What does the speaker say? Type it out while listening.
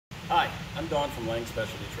Hi, I'm Don from Lang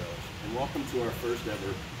Specialty Trailers, and welcome to our first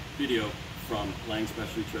ever video from Lang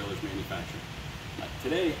Specialty Trailers Manufacturing.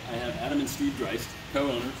 Today I have Adam and Steve Ghrist,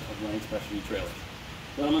 co-owners of Lang Specialty Trailers.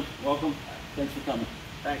 Gentlemen, welcome. Thanks for coming.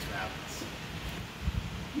 Thanks for having us.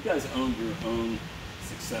 You guys own your own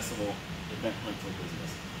successful event rental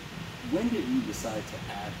business. When did you decide to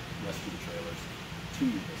add restroom trailers to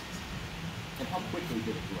your business? And how quickly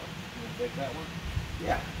did it grow? You want to take that one?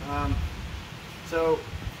 Yeah. So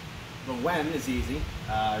the when is easy.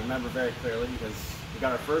 I remember very clearly because we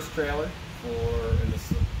got our first trailer in the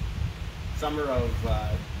summer of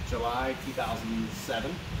July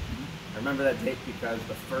 2007. I remember that date because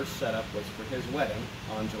the first setup was for his wedding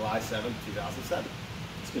on July 7th, 2007.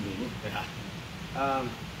 It's convenient. Yeah.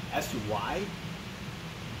 As to why,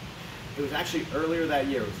 it was actually earlier that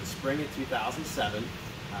year. It was the spring of 2007.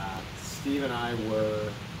 Steve and I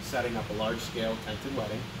were setting up a large-scale tented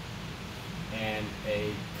wedding, and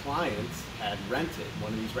a client had rented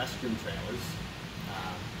one of these restroom trailers.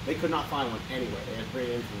 They could not find one anywhere. They had to bring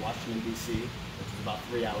it in from Washington, D.C., which is about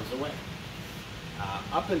 3 hours away.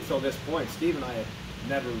 Up until this point, Steve and I had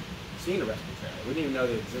never seen a restroom trailer. We didn't even know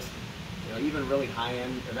they existed. You know, even really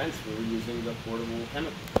high-end events, we were using the portable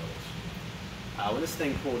chemical trailers. When this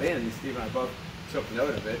thing pulled in, Steve and I both took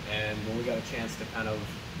note of it, and when we got a chance to kind of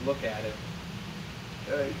look at it,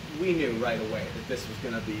 we knew right away that this was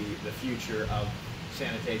going to be the future of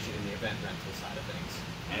sanitation in the event rental side of things.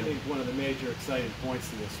 I think one of the major exciting points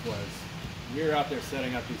to this was we were out there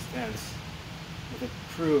setting up these tents with a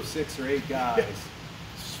crew of 6 or 8 guys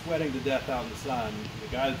sweating to death out in the sun. The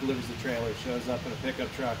guy that delivers the trailer shows up in a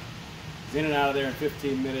pickup truck. He's in and out of there in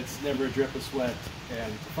 15 minutes, never a drip of sweat.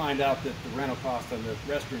 And to find out that the rental cost on the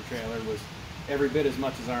restroom trailer was every bit as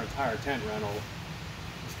much as our entire tent rental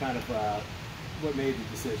was kind of what made the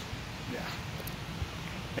decision. Yeah.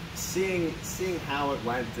 Seeing how it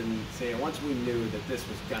went, and once we knew that this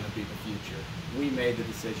was going to be the future, we made the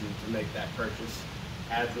decision to make that purchase,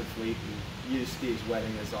 add to the fleet, and use Steve's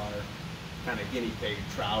wedding as our kind of guinea pig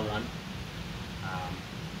trial run.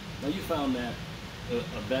 Now you found that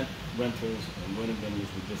event rentals and wedding venues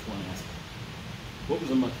were just one aspect. What was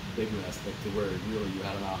a much bigger aspect to where really you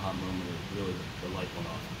had an aha moment or really the light went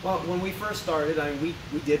off? Well, when we first started, we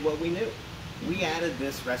did what we knew. We added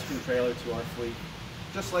this restroom trailer to our fleet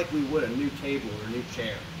just like we would a new table or a new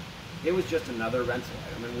chair. It was just another rental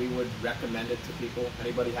item, and we would recommend it to people.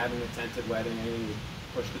 Anybody having a tented wedding, anything, would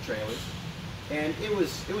push the trailers. And it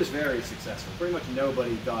was very successful. Pretty much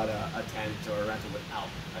nobody got a tent or a rental without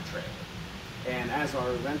a trailer. And as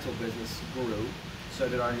our rental business grew, so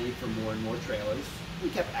did our need for more and more trailers. We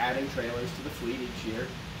kept adding trailers to the fleet each year.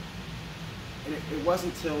 And it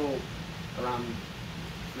wasn't until around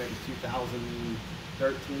maybe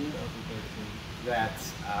 2013 that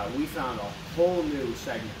we found a whole new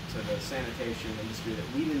segment to the sanitation industry that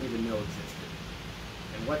we didn't even know existed.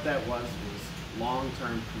 And what that was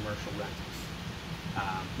long-term commercial rentals.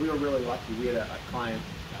 We were really lucky. We had a client,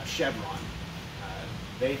 Chevron.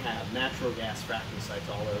 They have natural gas fracking sites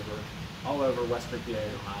all over Western PA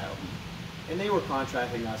and Ohio. And they were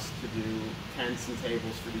contracting us to do tents and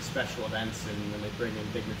tables for these special events, and when they bring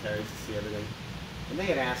in dignitaries to see everything. And they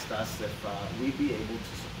had asked us if we'd be able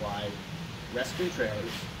to supply restroom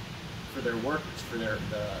trailers for their workers, for the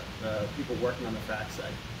people working on the frac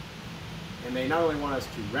site. And they not only want us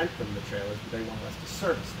to rent them the trailers, but they wanted us to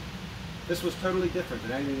service them. This was totally different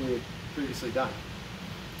than anything we had previously done.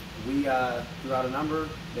 We threw out a number,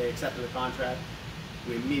 they accepted the contract.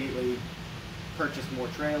 We immediately purchased more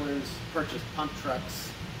trailers, purchased pump trucks,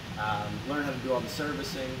 learned how to do all the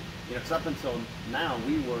servicing. You know, because up until now,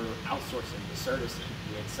 we were outsourcing the servicing.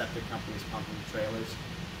 We had septic companies pumping the trailers.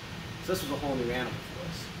 So this was a whole new animal for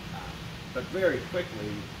us. But very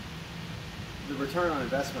quickly, the return on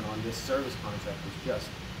investment on this service contract was just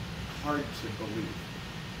hard to believe.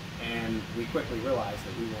 And we quickly realized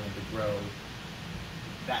that we wanted to grow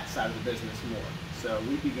that side of the business more. So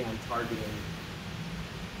we began targeting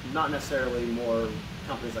not necessarily more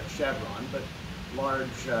companies like Chevron, but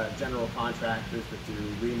large general contractors that do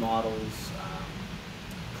remodels,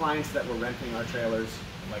 clients that were renting our trailers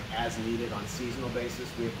like as needed on seasonal basis.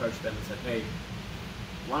 We approached them and said, hey,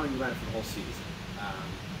 why don't you rent it for the whole season?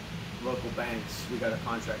 Local banks, we got a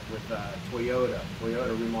contract with Toyota.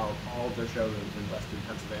 Toyota remodeled all of their showrooms in Western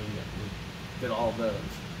Pennsylvania. We did all of those.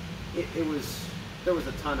 There was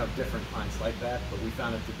a ton of different clients like that, but we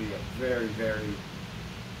found it to be a very, very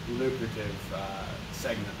lucrative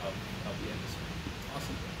segment of the industry.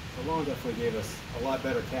 Awesome. The loan definitely gave us a lot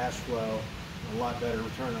better cash flow, a lot better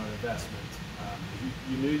return on investment.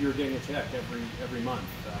 You knew you were getting a check every month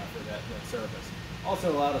for that service.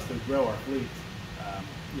 Also allowed us to grow our fleet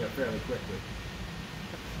fairly quickly.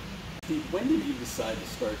 Steve, when did you decide to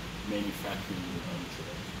start manufacturing your own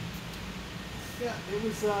trailers? Yeah, it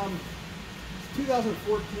was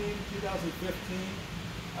 2014, 2015.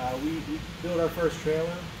 We built our first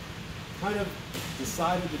trailer. Kind of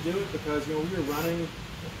decided to do it because we were running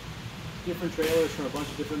different trailers from a bunch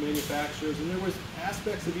of different manufacturers, and there was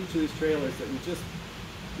aspects of each of these trailers that we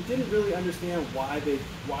didn't really understand why they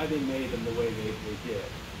made them the way they did.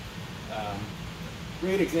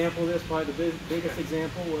 Great example of this, probably the biggest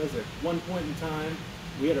example, was at one point in time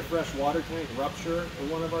we had a fresh water tank rupture in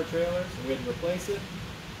one of our trailers, and we had to replace it.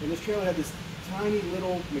 And this trailer had this tiny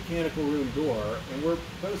little mechanical room door, and we're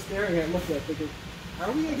both staring at it, looking at it, thinking, how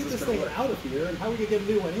are we going to get this thing out of here, and how are we going to get a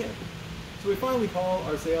new one in? So we finally call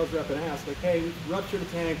our sales rep and ask, like, hey, we ruptured a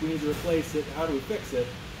tank, we need to replace it, how do we fix it?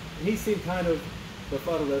 And he seemed kind of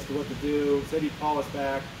befuddled as to what to do, said he'd call us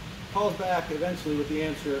back. Calls back eventually with the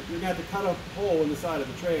answer, you're going to have to cut a hole in the side of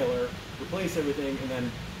the trailer, replace everything, and then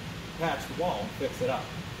patch the wall and fix it up.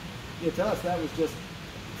 To us, that was just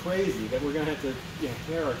crazy that we're going to have to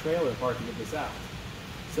tear our trailer apart to get this out.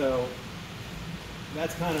 So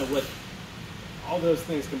that's kind of what, all those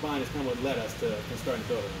things combined is kind of what led us to starting to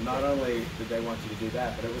build it. Not only did they want you to do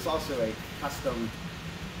that, but it was also a custom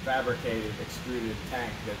fabricated extruded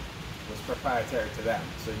tank that was proprietary to them.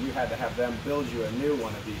 So you had to have them build you a new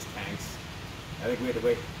one of these tanks. I think we had to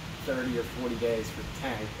wait 30 or 40 days for the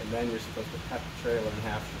tank, and then you're supposed to cut the trailer in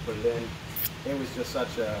half to put it in. It was just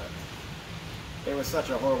such a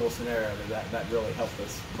horrible scenario that really helped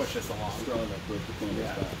us push us along. Straw that broke the camel's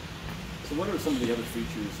back. So what are some of the other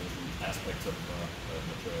features and aspects of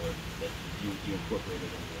the trailer that you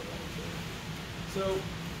incorporated into the trailer? So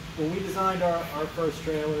when we designed our first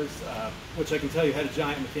trailers, which I can tell you had a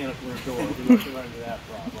giant mechanical room door, we weren't run into that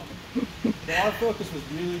problem. So our focus was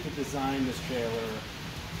really to design this trailer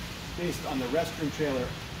based on the restroom trailer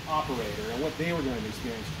operator and what they were going to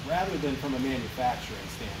experience, rather than from a manufacturing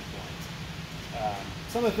standpoint.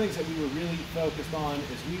 Some of the things that we were really focused on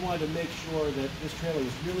is we wanted to make sure that this trailer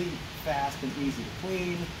was really fast and easy to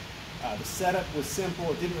clean. The setup was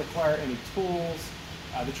simple, it didn't require any tools.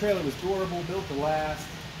 The trailer was durable, built to last.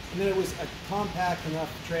 And then it was a compact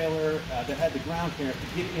enough trailer that had the ground clearance to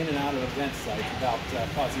get in and out of event sites without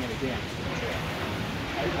causing any damage to the trailer.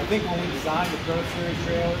 I think when we designed the Pro Series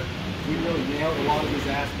trailer, we really nailed a lot of these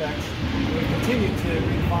aspects. We continued to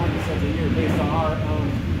refine this every year based on our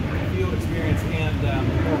own field experience and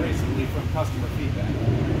more recently from customer feedback.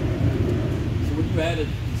 So when you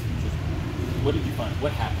added these features, what did you find?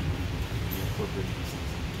 What happened when you incorporated these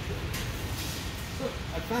things into the trailer? So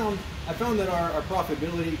I found that our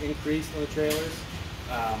profitability increased on the trailers,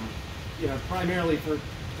 primarily for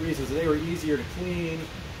reasons they were easier to clean.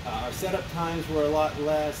 Our setup times were a lot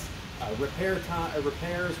less.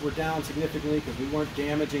 Repairs were down significantly because we weren't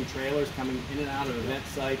damaging trailers coming in and out of event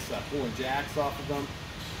sites, pulling jacks off of them.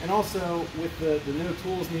 And also, with the new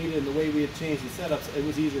tools needed and the way we had changed the setups, it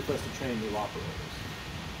was easier for us to train new operators.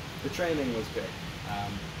 The training was big.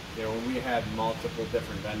 When we had multiple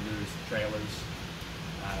different vendors, trailers,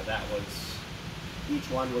 each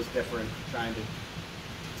one was different, trying to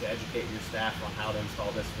educate your staff on how to install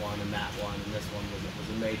this one and that one, and this one was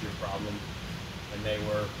a major problem. And they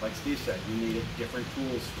were, like Steve said, you needed different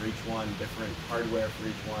tools for each one, different hardware for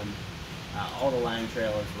each one. All the Lang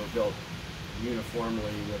trailers were built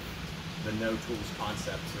uniformly with the no tools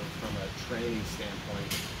concept. So from a training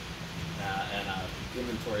standpoint and a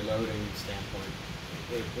inventory loading standpoint,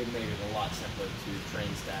 it made it a lot simpler to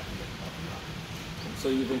train staff and get them up and running. So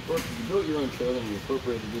you built your own trailer and you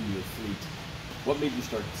incorporated it into your fleet. What made you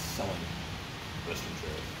start selling restroom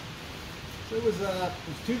trailers? So it was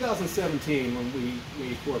 2017 when we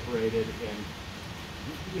incorporated, and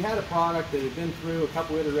we had a product that had been through a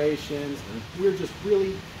couple iterations, and we were just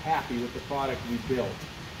really happy with the product we built.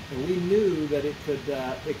 And we knew that it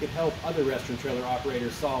could help other restroom trailer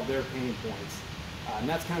operators solve their pain points. And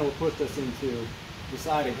that's kind of what pushed us into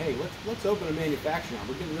deciding, hey, let's open a manufacturing arm.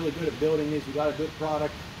 We're getting really good at building these. We got a good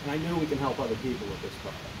product, and I know we can help other people with this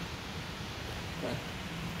product. Okay.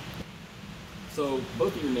 So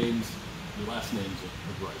both of your names, your last names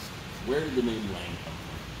are Ghrist. Where did the name Lang come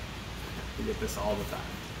from? We get this all the time.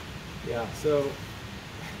 Yeah. So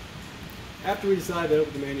after we decided to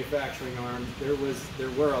open the manufacturing arm, there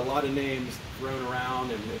were a lot of names thrown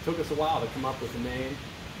around, and it took us a while to come up with a name.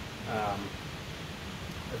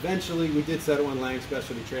 Eventually, we did settle on Lang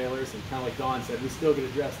Specialty Trailers, and kind of like Don said, we still get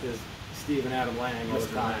addressed as Steve and Adam Lang all the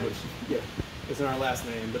time, which isn't our last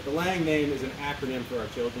name. But the Lang name is an acronym for our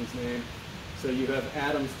children's name. So you have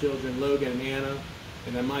Adam's children, Logan and Anna.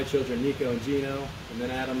 and then my children, Nico and Gino, and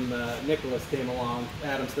then Nicholas came along,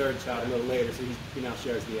 Adam's third child, a little later, so he now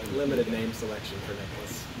shares the Limited name selection for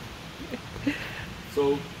Nicholas.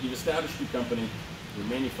 So you've established your company, you're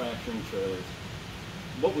manufacturing trailers.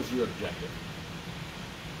 What was your objective?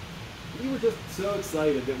 We were just so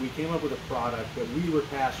excited that we came up with a product that we were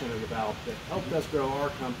passionate about, that helped us grow our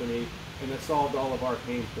company, and that solved all of our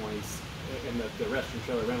pain points in the restroom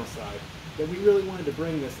trailer rental side, that we really wanted to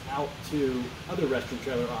bring this out to other restroom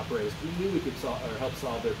trailer operators. We knew we could help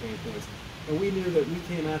solve their pain points. And we knew that we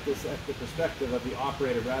came at this at the perspective of the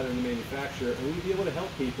operator rather than the manufacturer, and we'd be able to help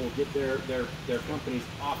people get their companies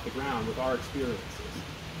off the ground with our experiences.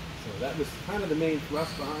 So that was kind of the main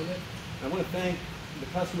thrust behind it. I want to thank the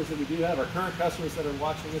customers that we do have, our current customers that are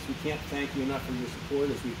watching this. We can't thank you enough for your support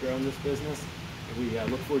as we've grown this business. And we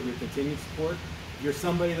look forward to your continued support. If you're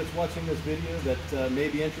somebody that's watching this video that may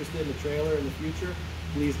be interested in the trailer in the future,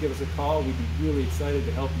 please give us a call. We'd be really excited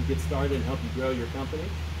to help you get started and help you grow your company.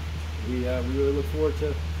 We really look forward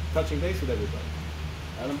to touching base with everybody.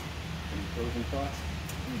 Adam, any closing thoughts?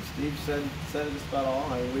 Steve said it just about all.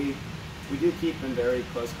 I mean, we do keep in very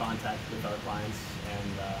close contact with our clients,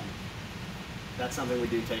 and that's something we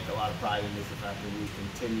do take a lot of pride in, is the fact that we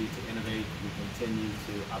continue to innovate, we continue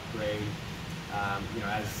to upgrade.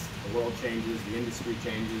 As the world changes, the industry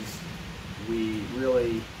changes, we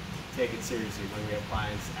really take it seriously when we have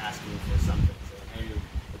clients asking for something. Saying, hey,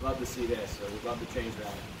 we'd love to see this, or we'd love to change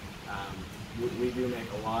that. We do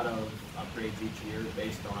make a lot of upgrades each year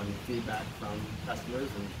based on feedback from customers,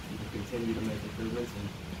 and we continue to make improvements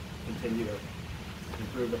and continue to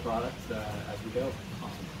improve the product as we go.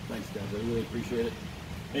 Awesome. Thanks, guys. I really appreciate it.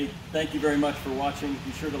 Hey, thank you very much for watching.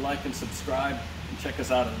 Be sure to like and subscribe, and check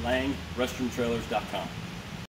us out at langrestroomtrailers.com.